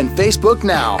 YouTube, and Facebook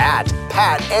now at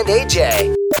Pat and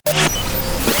AJ.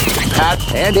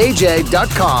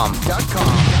 PatandAJ.com.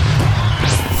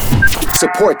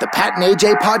 Support the Pat and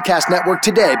AJ Podcast Network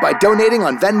today by donating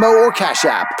on Venmo or Cash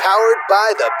App. Powered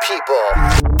by the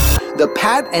people. The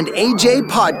Pat and AJ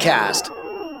Podcast.